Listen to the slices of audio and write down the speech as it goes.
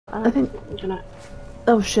I think.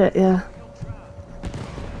 Oh shit! Yeah.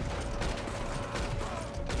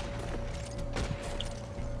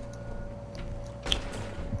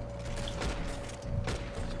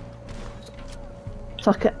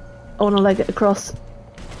 Fuck it. I want to leg it across.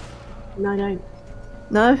 No, don't.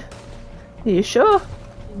 No? Are you sure?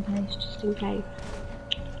 In case, just in case.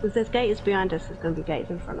 Because there's gators behind us, there's going to be gators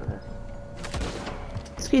in front of us.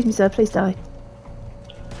 Excuse me, sir, please die.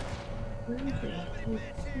 Where is it?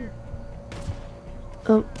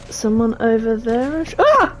 Oh, someone over there.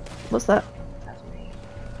 Ah! What's that? That's me.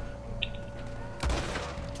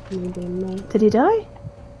 Me. Did he die?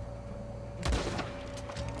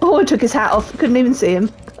 Oh, I took his hat off. Couldn't even see him.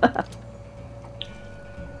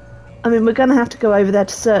 I mean, we're gonna have to go over there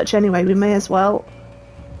to search anyway. We may as well,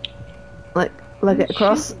 like, leg it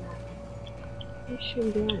across.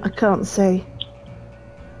 I can't see.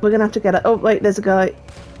 We're gonna have to get it. Oh, wait, there's a guy.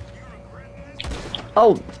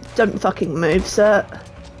 Oh, don't fucking move, sir.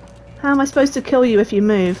 How am I supposed to kill you if you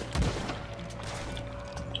move?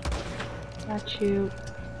 Got you.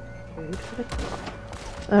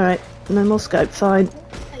 Alright, no more scope, fine.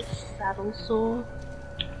 Saddle saw.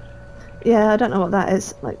 Yeah, I don't know what that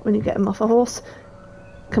is. Like when you get him off a horse.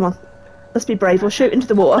 Come on, let's be brave. We'll shoot into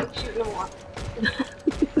the water.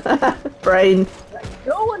 Brain.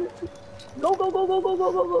 Go on. Go, go, go, go, go,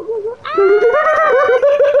 go, go, go, go,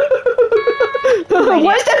 go.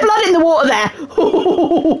 Why is there blood in the water there?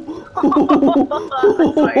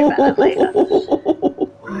 Sorry about that later.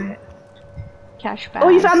 Right. Cash bag. Oh,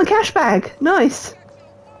 you found the cash bag. Nice.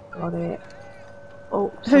 Got it.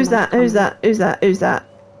 Oh, who's that? Who's that? Who's that? Who's that?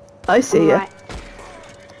 I see you.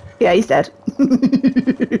 Yeah, he's dead.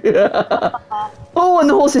 Oh, and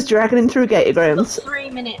the horse is dragging him through gated grounds.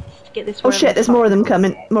 3 minutes to get this. Oh shit, there's more of them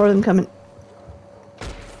coming. More of them coming.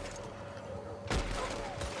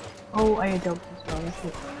 Oh, I hear dogs as well. That's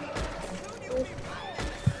it.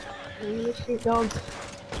 I'm gonna shoot dogs.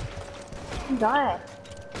 Die.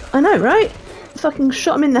 I know, right? Fucking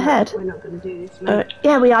shot him in the head. We're not gonna do this, mate.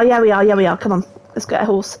 Yeah, we are. Yeah, we are. Yeah, we are. Come on, let's get a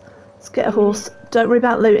horse. Let's get a horse. Don't worry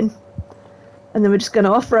about looting. And then we're just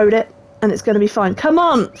gonna off-road it, and it's gonna be fine. Come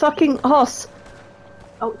on, fucking horse.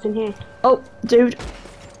 Oh, it's in here. Oh, dude,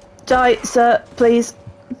 die, sir, please.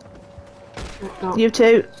 You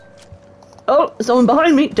too. Oh, someone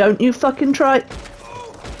behind me. Don't you fucking try.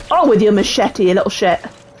 Oh, with your machete, you little shit.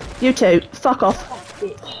 You too. Fuck off.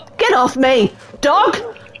 Get off me, dog.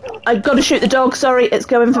 I've got to shoot the dog. Sorry, it's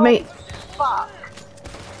going for me. Fuck.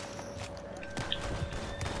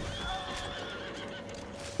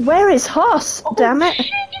 Where is Hoss? Damn it. Shit,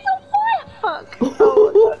 he's on fire. Fuck.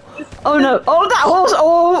 Oh no. Oh, that horse.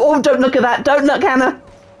 Oh, don't look at that. Don't look, Hannah.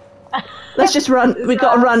 Let's just run. We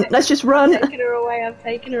gotta run. Let's just run. I've taken her away. I've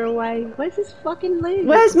taken her away. Where's this fucking loot?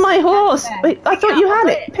 Where's my horse? Wait, I thought you had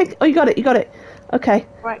it. Pick. Oh, you got it. You got it. Okay.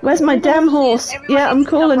 Right. Where's my damn horse? Yeah, I'm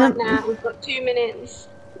calling him. Now. We've got 2 minutes.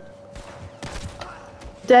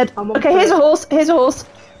 Dead. Okay, here's a horse. Here's a horse.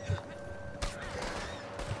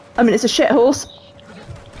 I mean, it's a shit horse.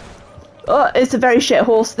 Oh, it's a very shit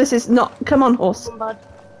horse. This is not. Come on, horse. Come on, bud.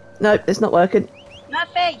 No, it's not working.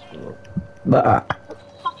 Murphy! But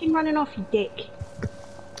Fucking running off, you dick.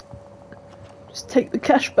 just take the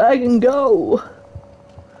cash bag and go.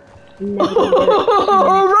 No,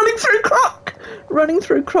 Running through croc. Running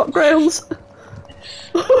through croc grounds.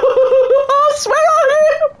 I swear on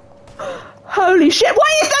him. Holy shit!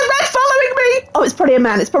 Why is that red following me? Oh, it's probably a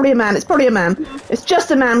man. It's probably a man. It's probably a man. It's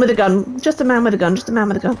just a man with a gun. Just a man with a gun. Just a man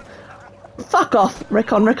with a gun. Fuck off.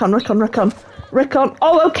 Recon, recon, recon, recon. Recon.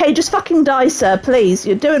 Oh, okay. Just fucking die, sir. Please.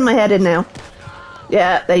 You're doing my head in now.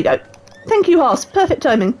 Yeah, there you go. Thank you, Hoss. Perfect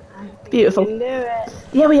timing. Beautiful. You can do it.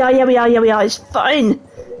 Yeah, we are. Yeah, we are. Yeah, we are. It's fine.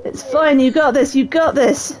 It's fine. You got this. You got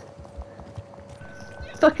this.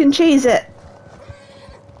 Fucking cheese it.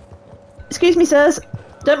 Excuse me, sirs.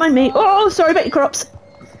 Don't mind me. Oh, sorry about your crops.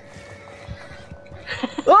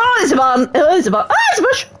 Oh, there's a barn. Oh, there's a barn. Ah, there's a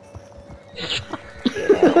bush.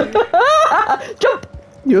 Jump.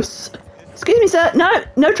 Yes. Excuse me, sir. No,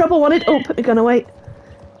 no trouble wanted. Oh, put the gun away.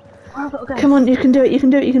 Come on, you can do it. You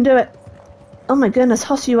can do it. You can do it. Oh my goodness,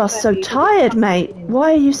 Hoss, you are so tired, mate.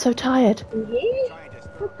 Why are you so tired?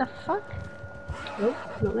 What the fuck? Nope,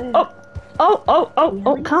 not there.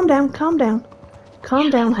 Oh, calm down, calm down. Calm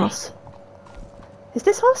down, Hoss. Is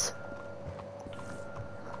this Hoss?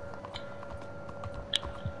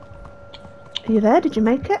 Are you there? Did you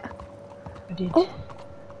make it? I did. Oh,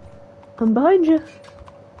 I'm behind you.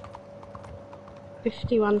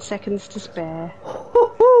 51 seconds to spare.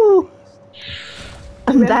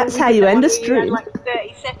 And that's how you end a stream. Like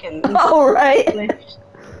 30 seconds. Oh, right.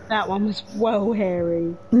 That one was well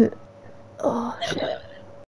hairy. Oh, shit.